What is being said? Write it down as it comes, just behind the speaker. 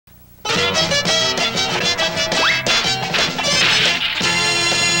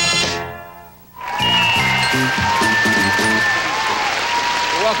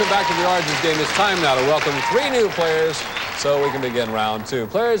welcome back to the Origins game. It's time now to welcome 3 new players so we can begin round 2.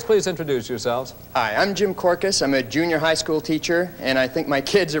 Players, please introduce yourselves. Hi, I'm Jim Korkis. I'm a junior high school teacher, and I think my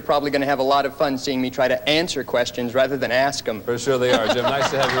kids are probably going to have a lot of fun seeing me try to answer questions rather than ask them. For sure they are, Jim.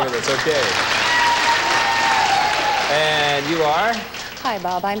 Nice to have you with us. Okay. And you are? Hi,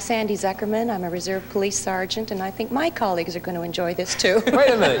 Bob. I'm Sandy Zuckerman. I'm a reserve police sergeant, and I think my colleagues are going to enjoy this, too. Wait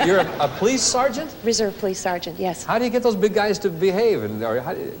a minute. You're a police sergeant? Reserve police sergeant, yes. How do you get those big guys to behave? And or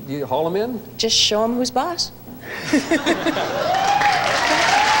how, do you haul them in? Just show them who's boss. I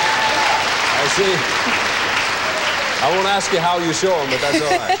see. I won't ask you how you show them, but that's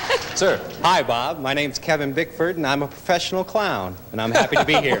all right. Sir. Hi, Bob. My name's Kevin Bickford, and I'm a professional clown, and I'm happy to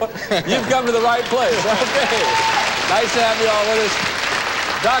be here. You've come to the right place. Okay. Nice to have you all with us.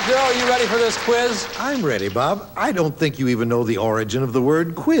 Dr. O, you ready for this quiz? I'm ready, Bob. I don't think you even know the origin of the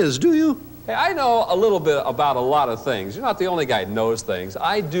word quiz, do you? Hey, I know a little bit about a lot of things. You're not the only guy who knows things.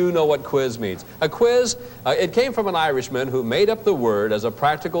 I do know what quiz means. A quiz, it came from an Irishman who made up the word as a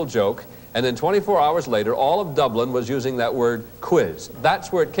practical joke, and then 24 hours later, all of Dublin was using that word quiz.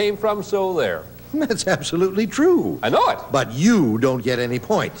 That's where it came from, so there. That's absolutely true. I know it. But you don't get any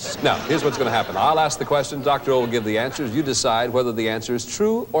points. Now, here's what's going to happen. I'll ask the question. Dr. O will give the answers. You decide whether the answer is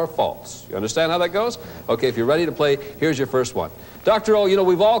true or false. You understand how that goes? Okay, if you're ready to play, here's your first one. Dr. O, you know,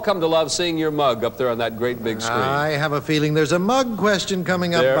 we've all come to love seeing your mug up there on that great big screen. I have a feeling there's a mug question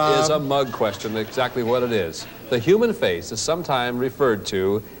coming up, Bob. There is a mug question, exactly what it is. The human face is sometimes referred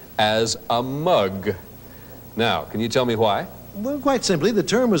to as a mug. Now, can you tell me why? Well, quite simply, the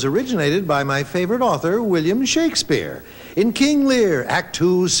term was originated by my favorite author, William Shakespeare. In King Lear, Act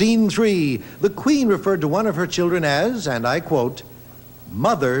 2, Scene 3, the Queen referred to one of her children as, and I quote,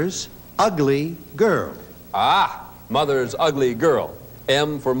 Mother's ugly girl. Ah, Mother's ugly girl.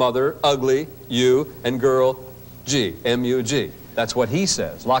 M for mother, ugly, U, and girl, G, M-U-G. That's what he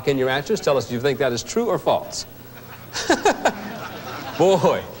says. Lock in your answers. Tell us if you think that is true or false.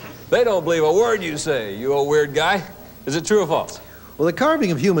 Boy, they don't believe a word you say, you old weird guy. Is it true or false? Well, the carving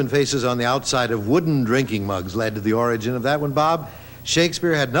of human faces on the outside of wooden drinking mugs led to the origin of that one, Bob.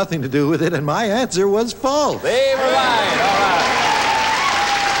 Shakespeare had nothing to do with it, and my answer was false. They were right. All right.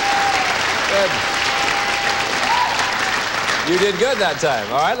 Good. You did good that time.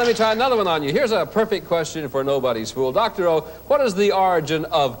 All right, let me try another one on you. Here's a perfect question for nobody's fool. Dr. O, what is the origin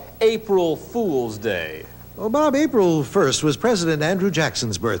of April Fool's Day? Well, Bob, April 1st was President Andrew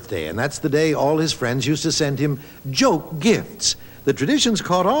Jackson's birthday, and that's the day all his friends used to send him joke gifts. The tradition's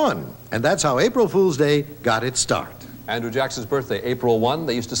caught on, and that's how April Fool's Day got its start. Andrew Jackson's birthday, April 1,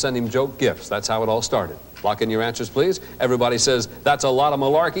 they used to send him joke gifts. That's how it all started. Lock in your answers, please. Everybody says that's a lot of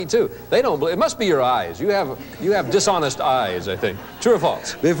malarkey, too. They don't believe. It must be your eyes. You have dishonest eyes, I think. True or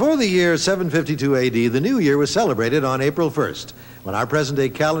false? Before the year 752 AD, the new year was celebrated on April 1st. When our present-day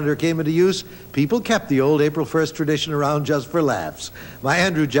calendar came into use, people kept the old April 1st tradition around just for laughs. My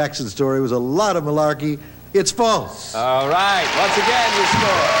Andrew Jackson story was a lot of malarkey. It's false. All right. Once again, you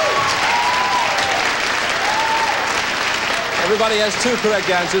score. Everybody has 2 correct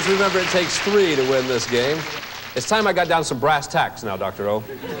answers. Remember, it takes 3 to win this game. It's time I got down some brass tacks now, Dr. O.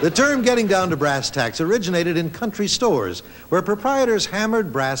 The term getting down to brass tacks originated in country stores, where proprietors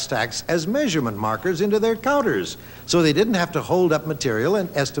hammered brass tacks as measurement markers into their counters, so they didn't have to hold up material and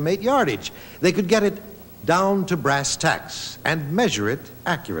estimate yardage. They could get it down to brass tacks and measure it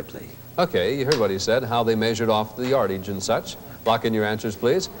accurately. Okay, you heard what he said, how they measured off the yardage and such. Lock in your answers,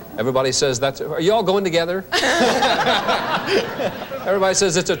 please. Everybody says that's... Are you all going together? Everybody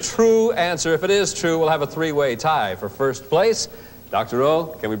says it's a true answer. If it is true, we'll have a 3-way tie for first place. Dr. O,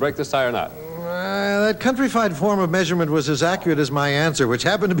 can we break this tie or not? That countrified form of measurement was as accurate as my answer, which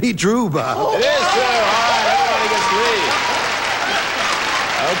happened to be true, Bob. It is true. All right, everybody gets 3.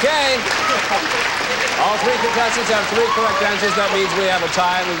 Okay. All 3 contestants have 3 correct answers. That means we have a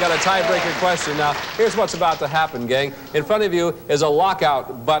tie, and we've got a tiebreaker question. Now, here's what's about to happen, gang. In front of you is a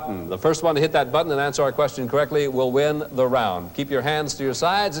lockout button. The first one to hit that button and answer our question correctly will win the round. Keep your hands to your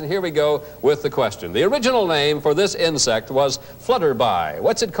sides, and here we go with the question. The original name for this insect was flutterby.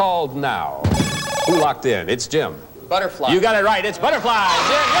 What's it called now? Who locked in? It's Jim. Butterfly. You got it right. It's butterfly.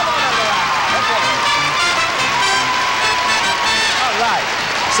 Jim, you're the winner of the round. Okay. All right.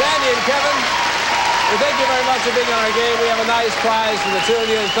 Sandy and Kevin, well, thank you very much for being on our game. We have a nice prize for the 2 of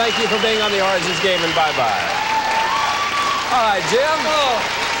you, and thank you for being on the Origins game, and bye-bye. All right, Jim. Oh.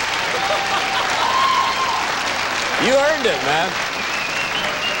 You earned it, man.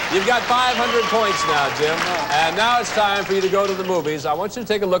 You've got 500 points now, Jim. And now it's time for you to go to the movies. I want you to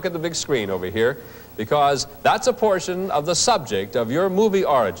take a look at the big screen over here, because that's a portion of the subject of your movie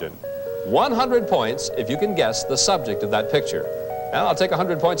origin. 100 points if you can guess the subject of that picture. And I'll take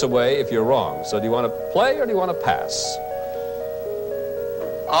 100 points away if you're wrong. So do you want to play or do you want to pass?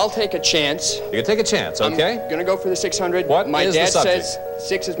 I'll take a chance. You can take a chance, okay? I'm gonna go for the 600. What My is the dad subject? says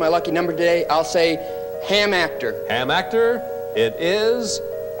 6 is my lucky number today. I'll say ham actor. Ham actor. It is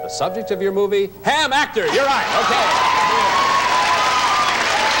the subject of your movie, ham actor. You're right. Okay.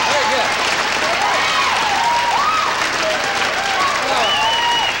 Very good.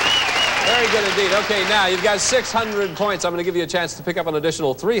 Very good indeed. Okay, now you've got 600 points. I'm going to give you a chance to pick up an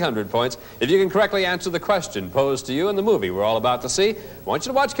additional 300 points if you can correctly answer the question posed to you in the movie we're all about to see. I want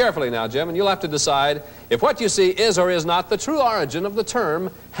you to watch carefully now, Jim, and you'll have to decide if what you see is or is not the true origin of the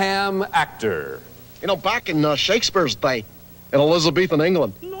term ham actor. You know, back in Shakespeare's day, in Elizabethan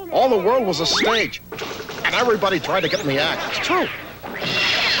England, all the world was a stage, and everybody tried to get in the act. It's true.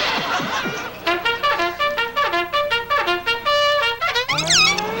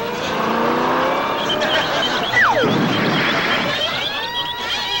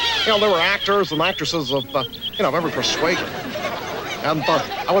 You know, there were actors and actresses of, you know, every persuasion. And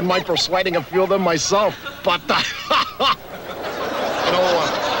I wouldn't mind persuading a few of them myself, but, you know,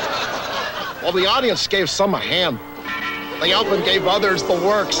 well, the audience gave some a hand. They often gave others the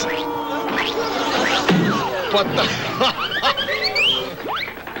works. But,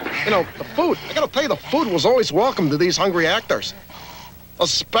 you know, the food, I gotta tell you, the food was always welcome to these hungry actors.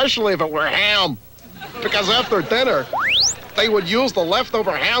 Especially if it were ham. Because after dinner, they would use the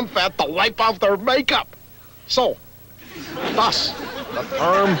leftover ham fat to wipe off their makeup. So, thus, the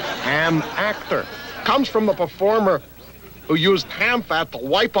term ham actor comes from the performer who used ham fat to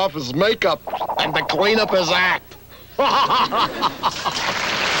wipe off his makeup and to clean up his act. Okay,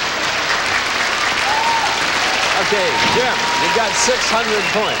 Jim, you've got 600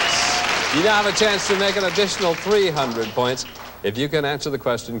 points. You now have a chance to make an additional 300 points if you can answer the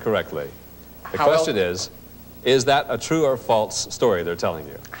question correctly. The question is that a true or false story they're telling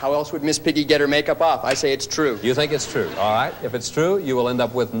you? How else would Miss Piggy get her makeup off? I say it's true. You think it's true, all right? If it's true, you will end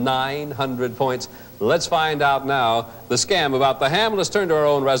up with 900 points. Let's find out now the scam about the ham. Let's turn to our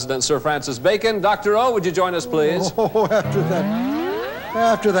own resident, Sir Francis Bacon. Dr. O, would you join us, please? Oh,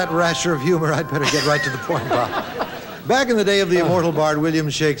 after that rasher of humor, I'd better get right to the point, Bob. Back in the day of the immortal bard William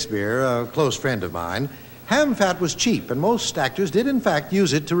Shakespeare, a close friend of mine, ham fat was cheap, and most actors did, in fact,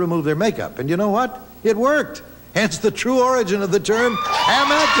 use it to remove their makeup. And you know what? It worked. Hence the true origin of the term ham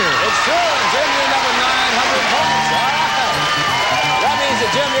actor. It's true. Jim, you're number 900 points. All right. That means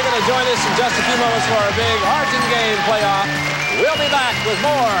that, Jim, you're going to join us in just a few moments for our big Origin Game playoff. We'll be back with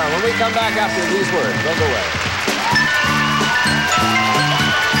more when we come back after these words. Don't go away.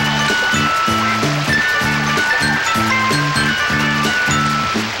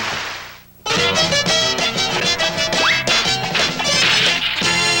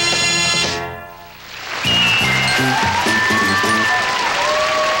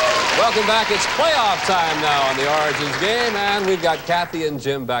 Welcome back. It's playoff time now on the Origins game, and we've got Kathy and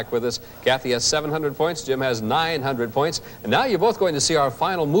Jim back with us. Kathy has 700 points, Jim has 900 points, and now you're both going to see our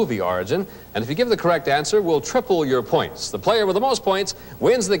final movie, Origin, and if you give the correct answer, we'll triple your points. The player with the most points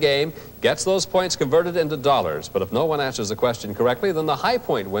wins the game, gets those points converted into dollars, but if no one answers the question correctly, then the high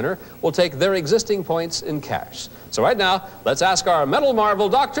point winner will take their existing points in cash. So right now, let's ask our metal marvel,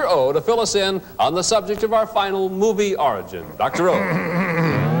 Dr. O, to fill us in on the subject of our final movie, Origin. Dr.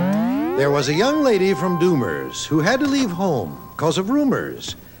 O. There was a young lady from Doomers who had to leave home because of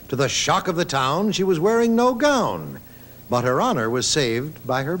rumors. To the shock of the town, she was wearing no gown, but her honor was saved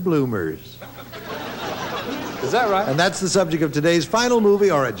by her bloomers. Is that right? And that's the subject of today's final movie,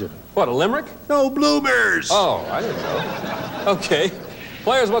 Origin. What, a limerick? No, bloomers! Oh, I didn't know. Okay.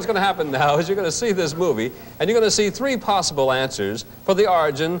 Players, what's going to happen now is you're going to see this movie, and you're going to see 3 possible answers for the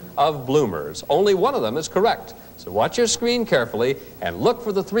origin of bloomers. Only one of them is correct. So watch your screen carefully and look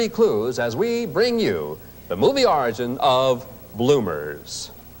for the 3 clues as we bring you the movie origin of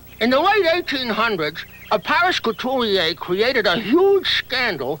bloomers. In the late 1800s, a Paris couturier created a huge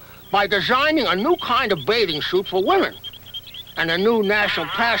scandal by designing a new kind of bathing suit for women and a new national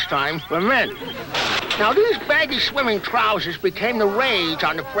pastime for men. Now, these baggy swimming trousers became the rage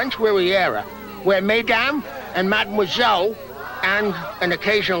on the French Riviera, where mesdames and mademoiselle and an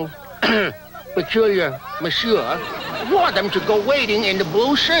occasional peculiar monsieur wore them to go wading in the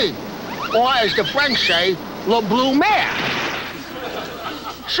blue sea, or as the French say, le blue mer.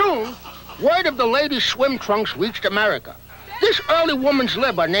 Soon, word of the ladies' swim trunks reached America. This early woman's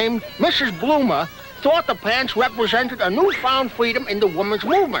liber named Mrs. Bloomer thought the pants represented a newfound freedom in the women's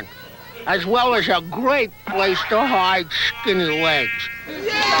movement, as well as a great place to hide skinny legs.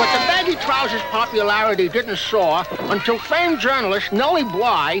 But the baggy trousers' popularity didn't soar until famed journalist Nellie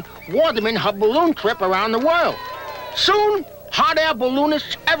Bly wore them in her balloon trip around the world. Soon, Hot air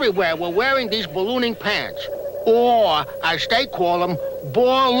balloonists everywhere were wearing these ballooning pants. Or, as they call them,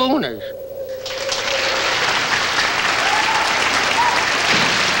 ballooners.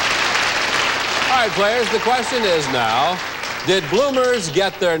 All right, players, the question is now, did bloomers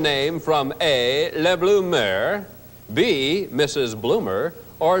get their name from A, Le Bloomer, B, Mrs. Bloomer,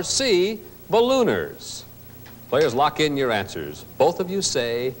 or C, ballooners? Players, lock in your answers. Both of you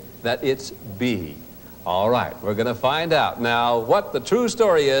say that it's B. All right, we're going to find out now what the true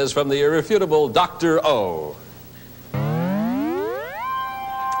story is from the irrefutable Dr. O.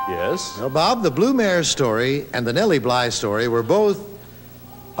 Yes? Well, Bob, the Blue Mare story and the Nellie Bly story were both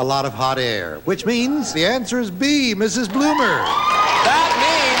a lot of hot air, which means the answer is B, Mrs. Bloomer. That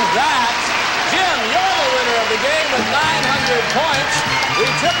means that, Jim, you're the winner of the game with 900 points. We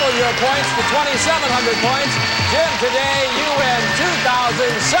triple your points to 2,700 points. Jim, today you win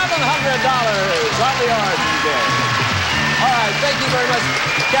 $2,700 on the Origin game. All right, thank you very much.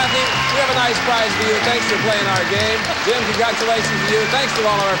 Kathy, we have a nice prize for you. Thanks for playing our game. Jim, congratulations to you. Thanks to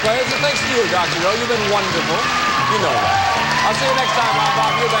all of our players. And thanks to you, Dr. O. You've been wonderful. You know that. I'll see you next time on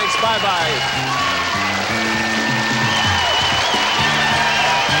Bob Eubanks. Bye-bye.